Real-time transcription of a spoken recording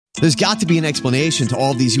There's got to be an explanation to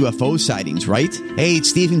all of these UFO sightings, right? Hey,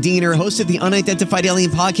 it's Stephen Diener, host of the Unidentified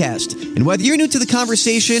Alien Podcast. And whether you're new to the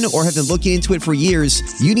conversation or have been looking into it for years,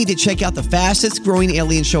 you need to check out the fastest growing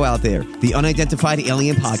alien show out there, the Unidentified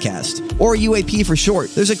Alien Podcast, or UAP for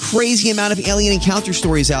short. There's a crazy amount of alien encounter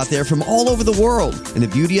stories out there from all over the world. And the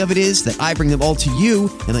beauty of it is that I bring them all to you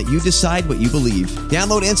and let you decide what you believe.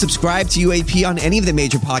 Download and subscribe to UAP on any of the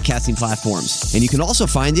major podcasting platforms. And you can also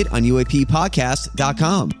find it on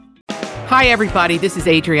UAPpodcast.com. Hi, everybody. This is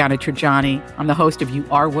Adriana Trajani. I'm the host of You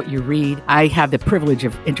Are What You Read. I have the privilege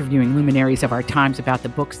of interviewing luminaries of our times about the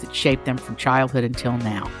books that shaped them from childhood until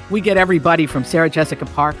now. We get everybody from Sarah Jessica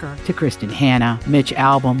Parker to Kristen Hanna, Mitch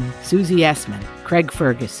Albom, Susie Essman, Craig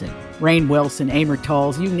Ferguson, Rainn Wilson, Amor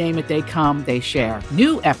Tolls, you name it, they come, they share.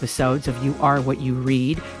 New episodes of You Are What You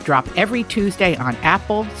Read drop every Tuesday on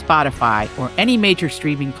Apple, Spotify, or any major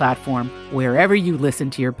streaming platform wherever you listen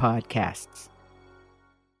to your podcasts.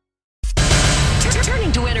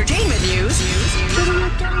 Turning to entertainment news.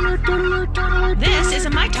 This is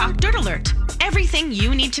a My Talk Dirt Alert. Everything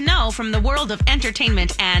you need to know from the world of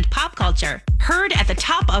entertainment and pop culture. Heard at the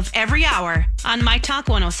top of every hour on My Talk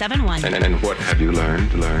 1071. And what have you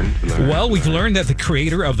learned? Well, we've learned that the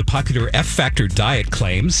creator of the popular F Factor diet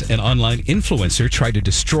claims an online influencer tried to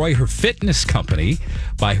destroy her fitness company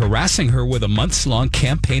by harassing her with a months-long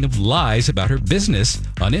campaign of lies about her business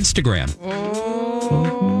on Instagram.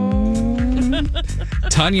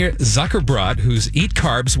 Tanya Zuckerbrot, whose Eat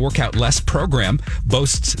Carbs, Work Out Less program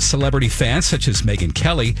boasts celebrity fans such as Megyn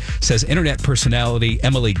Kelly, says internet personality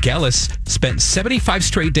Emily Gellis spent 75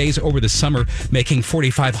 straight days over the summer making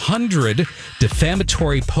 4,500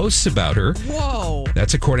 defamatory posts about her. Whoa.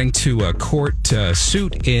 That's according to a court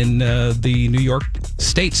suit in the New York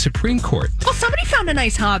State Supreme Court. Well, somebody found a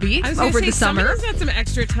nice hobby over the summer. Somebody's got some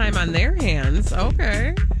extra time on their hands.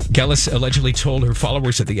 Okay. Gellis allegedly told her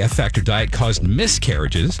followers that the F Factor diet caused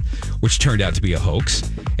miscarriages, which turned out to be a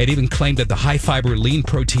hoax, and even claimed that the high-fiber,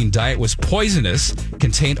 lean-protein diet was poisonous,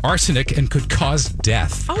 contained arsenic, and could cause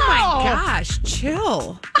death. Oh, my gosh.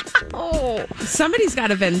 Chill. Somebody's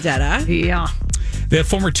got a vendetta. Yeah. The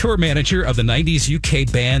former tour manager of the 90s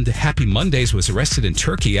UK band Happy Mondays was arrested in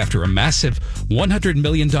Turkey after a massive $100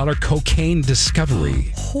 million cocaine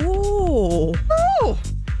discovery. Oh.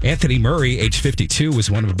 Anthony Murray, age 52, was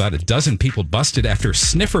one of about a dozen people busted after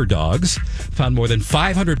sniffer dogs found more than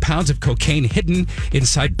 500 pounds of cocaine hidden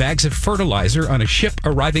inside bags of fertilizer on a ship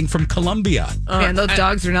arriving from Colombia. Man, those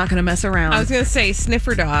dogs are not going to mess around. I was going to say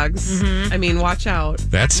sniffer dogs. Mm-hmm. I mean, watch out.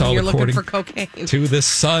 That's all You're according looking for cocaine. to The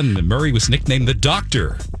Sun. Murray was nicknamed the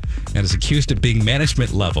Doctor and is accused of being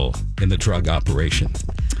management level in the drug operation.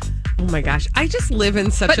 Oh my gosh. I just live in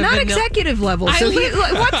such but a not executive level. So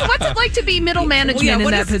what's it like to be middle management in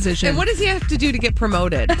that position? And what does he have to do to get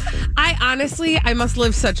promoted? I must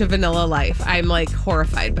live such a vanilla life. I'm like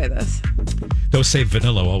horrified by this. Don't say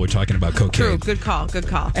vanilla while we're talking about cocaine. True. Good call.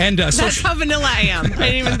 And that's how vanilla I am. I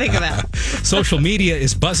didn't even think of that. Social media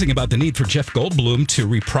is buzzing about the need for Jeff Goldblum to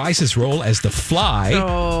reprise his role as the Fly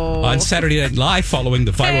on Saturday Night Live following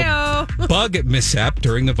the viral bug mishap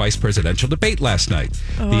during the vice presidential debate last night.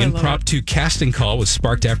 The impromptu casting call was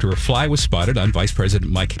sparked after a fly was spotted on Vice President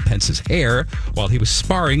Mike Pence's hair while he was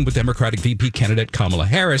sparring with Democratic VP candidate Kamala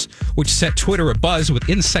Harris, which set Twitter abuzz with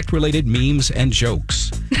insect-related memes and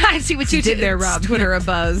jokes. I see what you did there, Rob. Twitter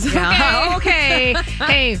abuzz. Yeah. Okay.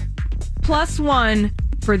 Hey, +1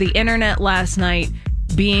 for the internet last night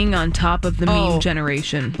being on top of the meme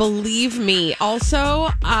generation. Believe me. Also,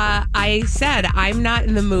 I said I'm not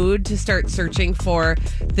in the mood to start searching for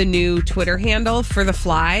the new Twitter handle for the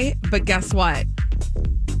Fly, but guess what?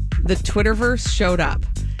 The Twitterverse showed up.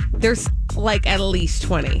 There's like at least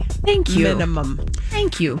 20. Thank you. Minimum.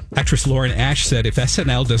 Thank you. Actress Lauren Ash said if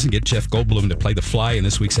SNL doesn't get Jeff Goldblum to play the Fly in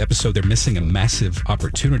this week's episode, they're missing a massive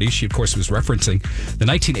opportunity. She, of course, was referencing the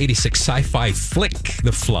 1986 sci-fi flick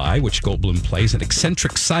The Fly, which Goldblum plays an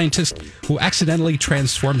eccentric scientist who accidentally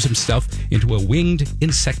transforms himself into a winged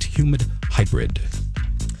insect-human hybrid.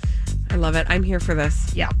 I love it. I'm here for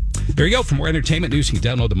this. Yeah. There you go. For more entertainment news, you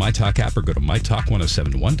can download the MyTalk app or go to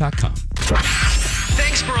mytalk1071.com.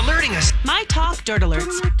 Thanks for alerting us. My Talk Dirt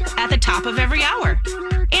Alerts at the top of every hour.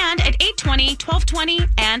 And at 8:20, 12:20,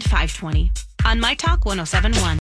 and 5:20 on My Talk 1071.